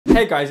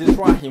Hey guys, it's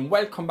Rahim.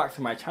 Welcome back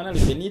to my channel.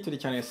 If you're new to the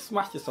channel,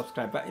 smash the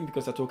subscribe button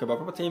because I talk about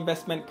property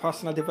investment,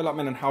 personal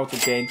development and how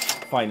to gain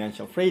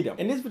financial freedom.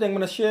 In this video, I'm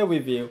going to share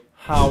with you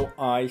how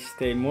I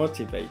stay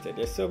motivated.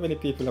 There's so many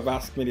people have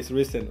asked me this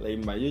recently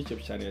in my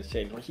YouTube channel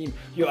saying, Rahim,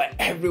 you are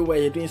everywhere,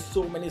 you're doing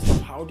so many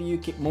stuff. How do you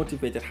keep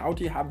motivated? How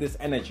do you have this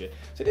energy?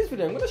 So this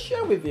video, I'm going to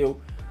share with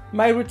you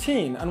my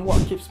routine and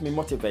what keeps me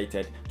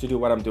motivated to do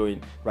what I'm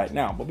doing right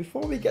now. But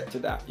before we get to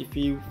that, if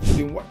you've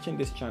been watching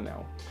this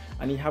channel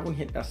and you haven't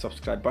hit that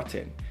subscribe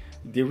button,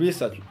 the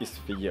research is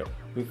for you.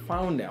 We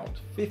found out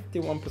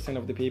 51%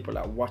 of the people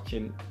that are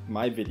watching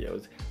my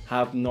videos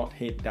have not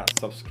hit that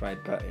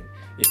subscribe button.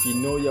 If you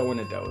know you're one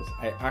of those,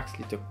 I ask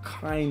you to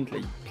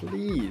kindly,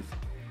 please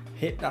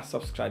hit that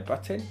subscribe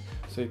button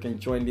so you can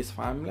join this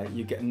family.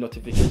 You get a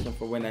notification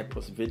for when I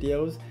post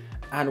videos.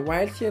 And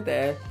whilst you're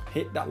there,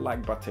 hit that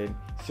like button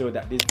so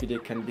that this video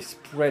can be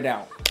spread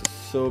out to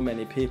so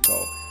many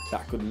people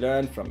that could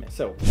learn from it.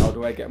 So how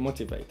do I get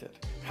motivated?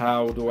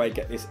 How do I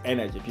get this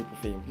energy? People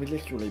think,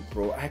 literally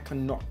bro, I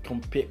cannot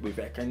compete with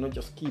it. I cannot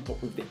just keep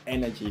up with the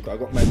energy. I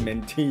got my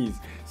mentees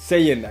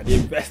saying that, the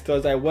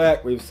investors I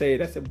work with say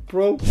that. I said,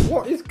 bro,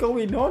 what is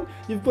going on?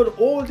 You've got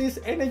all this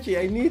energy.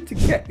 I need to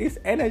get this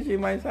energy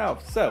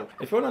myself. So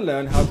if you want to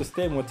learn how to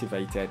stay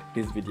motivated,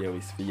 this video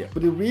is for you.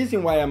 But the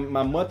reason why I'm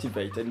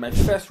motivated, my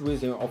first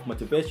reason of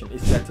motivation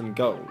is setting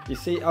goals. You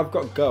see, I've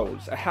got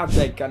goals. I have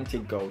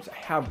gigantic goals. I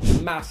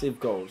have massive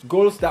goals.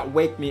 Goals that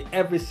wake me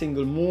every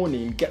single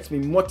morning, gets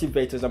me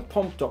motivated and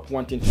pumped up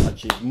wanting to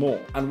achieve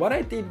more. And what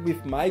I did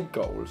with my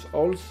goals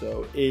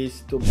also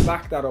is to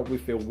back that up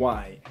with a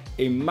why,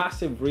 a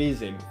massive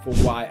reason for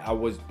why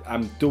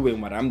I'm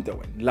doing what I'm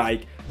doing.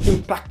 Like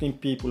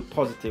impacting people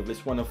positively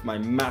is one of my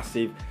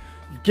massive,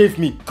 give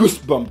me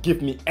goosebumps,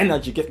 give me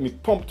energy,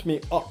 pumped me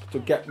up to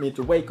get me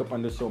to wake up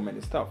and do so many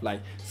stuff.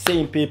 Like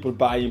seeing people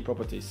buying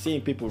properties,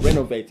 seeing people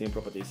renovating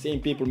properties, seeing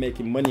people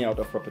making money out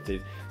of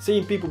properties,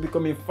 seeing people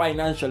becoming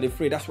financially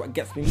free. That's what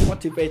gets me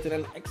motivated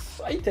and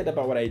excited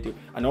about what I do.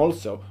 And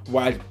also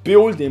while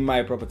building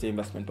my property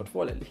investment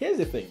portfolio. Here's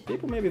the thing,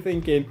 people may be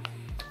thinking,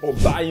 or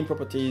buying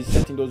properties,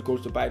 setting those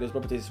goals to buy those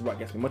properties is what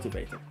gets me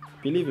motivated.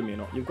 Believe me or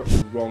not, you've got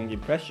the wrong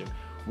impression.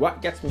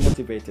 What gets me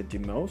motivated the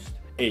most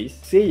is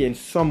seeing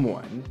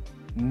someone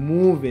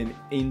moving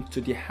into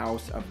the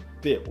house I've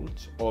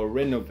built or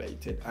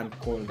renovated and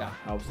call that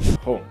house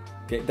home.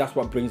 Okay, that's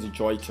what brings the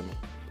joy to me.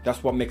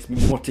 That's what makes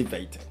me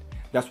motivated.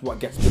 That's what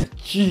gets me to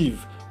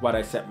achieve what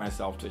I set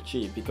myself to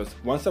achieve. Because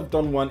once I've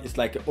done one, it's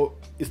like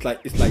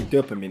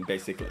dopamine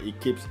basically. It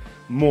keeps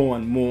more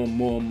and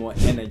more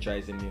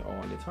energizing me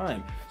all the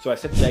time. So I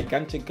set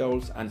gigantic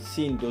goals, and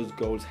seeing those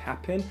goals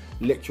happen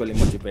literally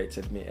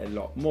motivated me a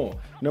lot more.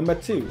 Number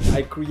two,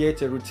 I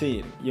create a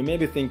routine. You may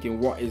be thinking,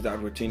 what is that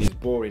routine? Is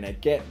boring. I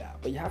get that,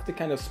 but you have to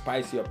kind of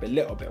spice it up a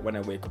little bit. When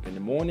I wake up in the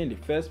morning, the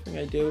first thing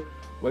I do,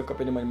 wake up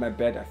in the morning in my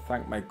bed, I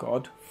thank my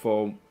God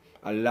for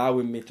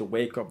allowing me to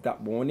wake up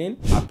that morning,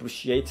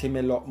 appreciate him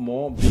a lot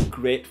more, be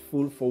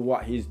grateful for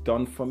what he's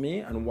done for me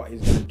and what he's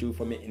going to do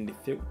for me in the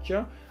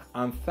future,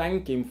 and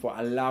thank him for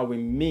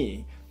allowing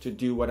me to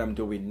do what I'm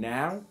doing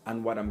now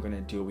and what I'm going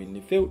to do in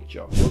the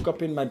future. Wake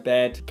up in my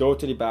bed, go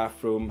to the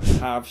bathroom,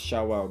 have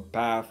shower,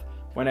 bath.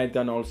 When I'm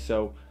done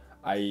also,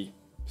 I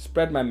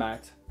spread my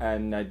mat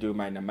and I do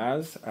my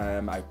namaz.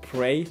 I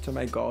pray to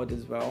my God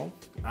as well,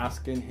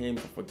 asking him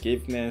for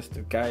forgiveness,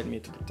 to guide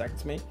me, to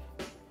protect me,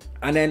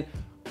 and then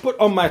put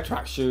on my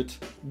tracksuit,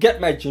 get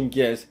my gym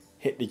gears,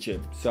 hit the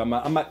gym. So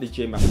I'm at the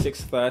gym at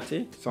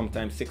 6:30,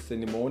 sometimes 6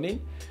 in the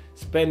morning,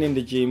 spending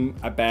the gym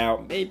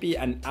about maybe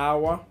an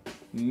hour,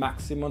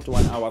 maximum to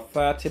 1 hour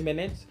 30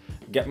 minutes,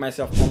 get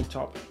myself pumped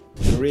up,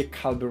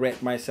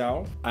 recalibrate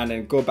myself, and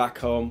then go back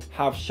home,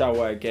 have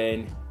shower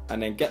again,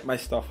 and then get my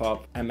stuff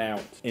up. I'm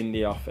out in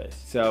the office.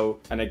 So,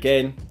 and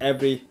again,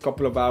 every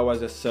couple of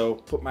hours or so,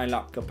 put my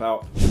laptop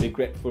out, be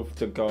grateful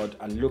to God,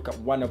 and look at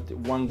one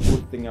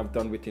good thing I've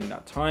done within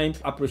that time,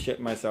 appreciate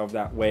myself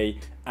that way,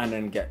 and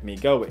then get me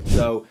going.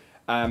 So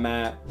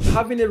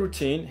having a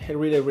routine, it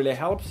really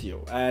helps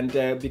you, and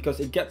because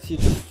it gets you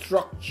to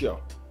structure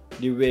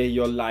the way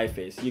your life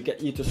is. You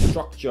get you to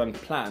structure and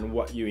plan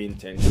what you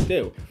intend to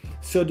do.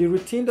 So the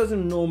routine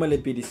doesn't normally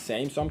be the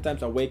same.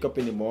 Sometimes I wake up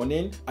in the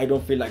morning, I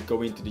don't feel like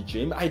going to the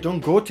gym. I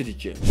don't go to the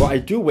gym, but I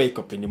do wake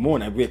up in the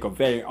morning. I wake up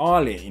very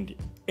early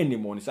in the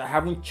morning, so I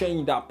haven't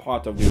changed that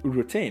part of the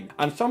routine.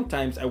 And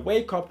sometimes I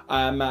wake up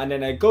and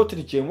then I go to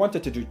the gym,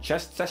 wanted to do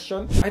chest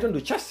session. I don't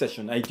do chest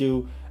session. I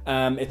do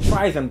a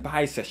tries and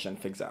buy session,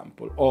 for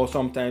example, or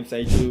sometimes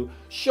I do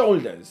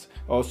shoulders,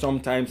 or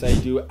sometimes I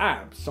do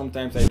abs,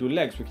 sometimes I do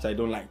legs, which I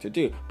don't like to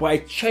do.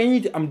 But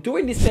I'm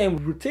doing the same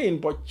routine,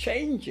 but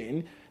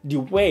changing the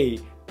way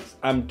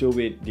I'm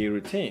doing the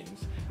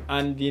routines.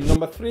 And the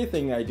number three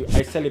thing I do,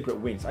 I celebrate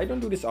wins. I don't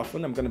do this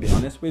often, I'm going to be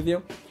honest with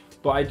you,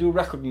 but I do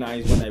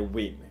recognize when I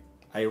win.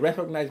 I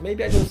recognize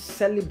maybe I don't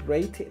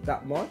celebrate it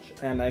that much,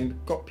 and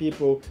I've got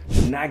people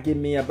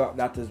nagging me about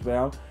that as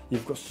well.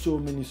 You've got so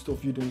many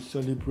stuff, you don't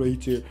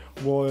celebrate it.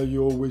 Why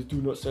you always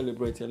do not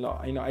celebrate it a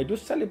lot? I do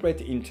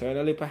celebrate it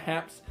internally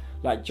perhaps,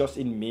 like just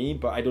in me,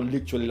 but I don't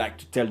literally like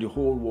to tell the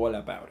whole world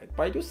about it.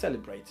 But I do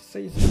celebrate. So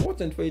it's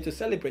important for you to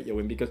celebrate your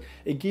win because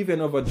it gives you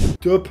another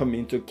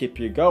dopamine to keep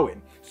you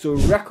going. So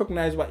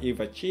recognize what you've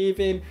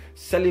achieving,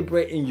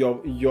 celebrating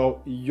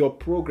your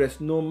progress,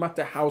 no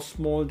matter how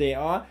small they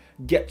are,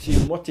 gets you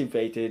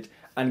motivated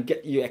and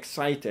get you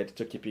excited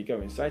to keep you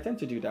going. So I tend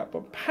to do that,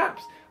 but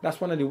perhaps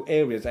that's one of the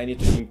areas I need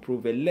to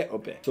improve a little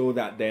bit, so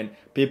that then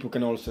people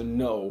can also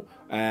know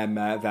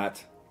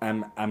that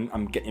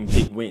I'm getting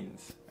big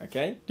wins.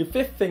 Okay. The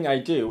fifth thing I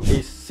do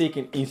is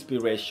seeking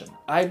inspiration.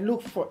 I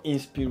look for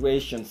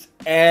inspirations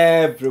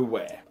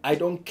everywhere. I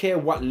don't care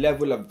what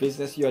level of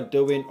business you're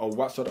doing or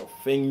what sort of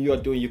thing you're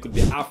doing. You could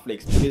be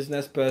athlete,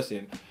 business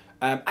person.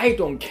 I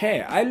don't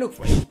care. I look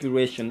for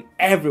inspiration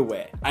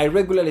everywhere. I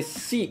regularly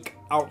seek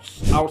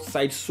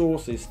outside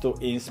sources to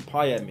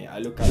inspire me. I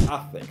look at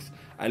athletes.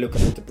 I look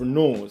at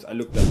entrepreneurs. I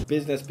look at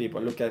business people.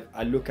 I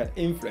look at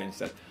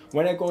influencers.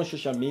 When I go on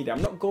social media,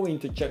 I'm not going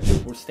to check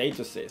people's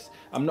statuses.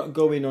 I'm not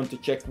going on to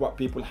check what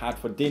people had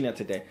for dinner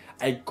today.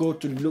 I go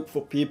to look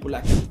for people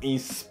that can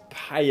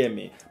inspire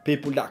me,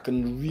 people that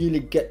can really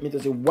get me to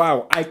say,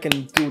 wow, I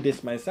can do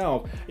this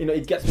myself. You know,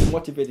 it gets me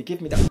motivated,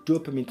 give me that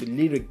dopamine to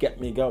literally get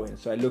me going.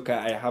 So I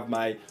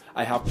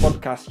have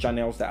podcast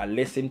channels that I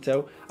listen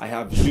to. I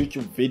have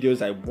YouTube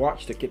videos I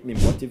watch to keep me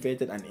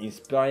motivated and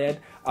inspired.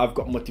 I've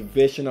got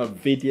motivational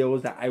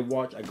videos that I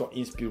watch. I got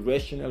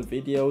inspirational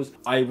videos.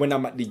 When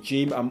I'm at the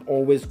gym, I'm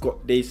always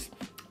got this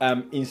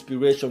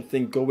inspiration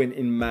thing going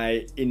in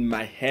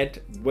my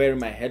head, wearing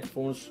my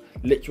headphones,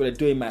 literally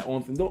doing my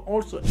own thing. That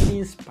also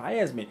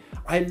inspires me.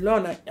 I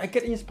learn, I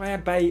get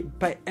inspired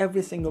by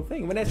every single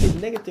thing. When I say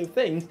negative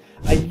things,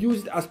 I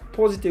use it as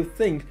positive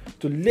things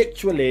to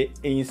literally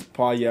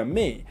inspire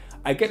me.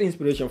 I get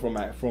inspiration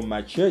from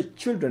my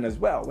children as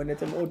well. When they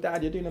tell me, oh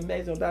dad, you're doing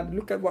amazing, oh dad,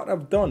 look at what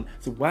I've done.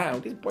 So wow,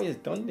 this boy has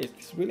done this.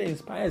 This really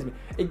inspires me.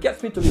 It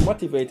gets me to be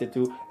motivated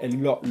to a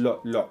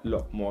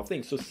lot more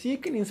things. So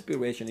seeking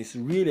inspiration is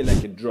really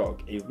like a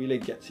drug. It really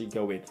gets you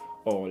going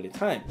all the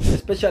time,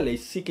 especially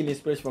seeking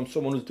inspiration from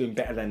someone who's doing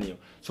better than you,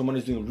 someone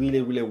who's doing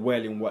really well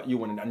in what you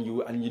want, and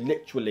you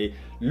literally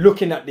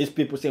looking at these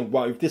people saying,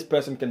 wow, if this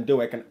person can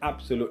do it, I can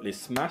absolutely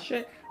smash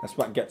it. That's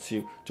what gets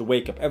you to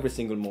wake up every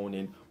single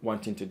morning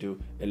wanting to do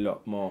a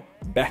lot more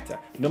better.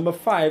 Number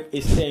 5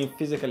 is staying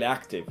physically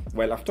active.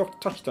 Well, I've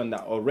touched on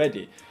that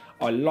already.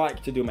 I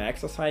like to do my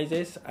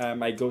exercises.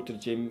 I go to the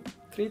gym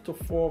 3 to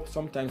 4,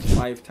 sometimes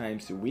 5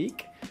 times a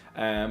week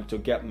to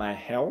get my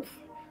health,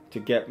 to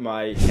get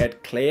my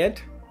head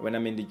cleared. When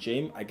I'm in the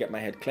gym, I get my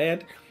head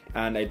cleared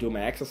and I do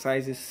my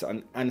exercises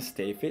and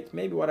stay fit.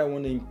 Maybe what I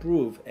want to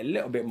improve a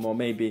little bit more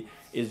maybe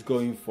is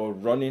going for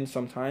running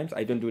sometimes.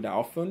 I don't do that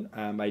often.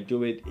 I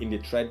do it in the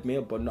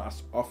treadmill, but not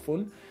as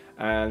often.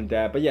 And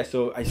but yeah,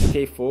 so I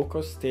stay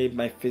focused.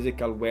 My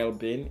physical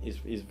well-being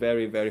is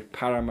very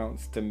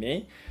paramount to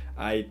me.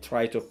 I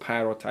try to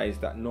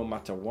prioritize that no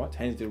matter what.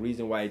 Hence the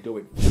reason why I do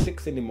it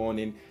 6 in the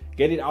morning,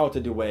 get it out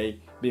of the way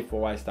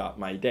before I start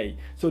my day.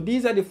 So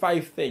these are the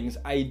 5 things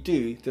I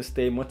do to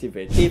stay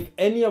motivated. If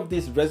any of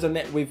this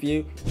resonate with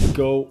you,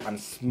 go and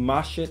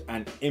smash it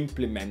and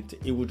implement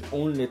it. It would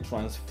only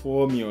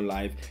transform your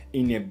life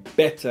in a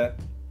better,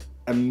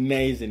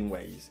 amazing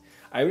ways.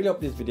 I really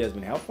hope this video has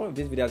been helpful. If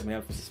this video has been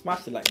helpful,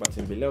 smash the like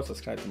button below,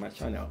 subscribe to my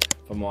channel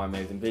for more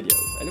amazing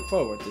videos. I look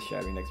forward to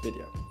sharing next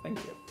video. Thank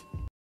you.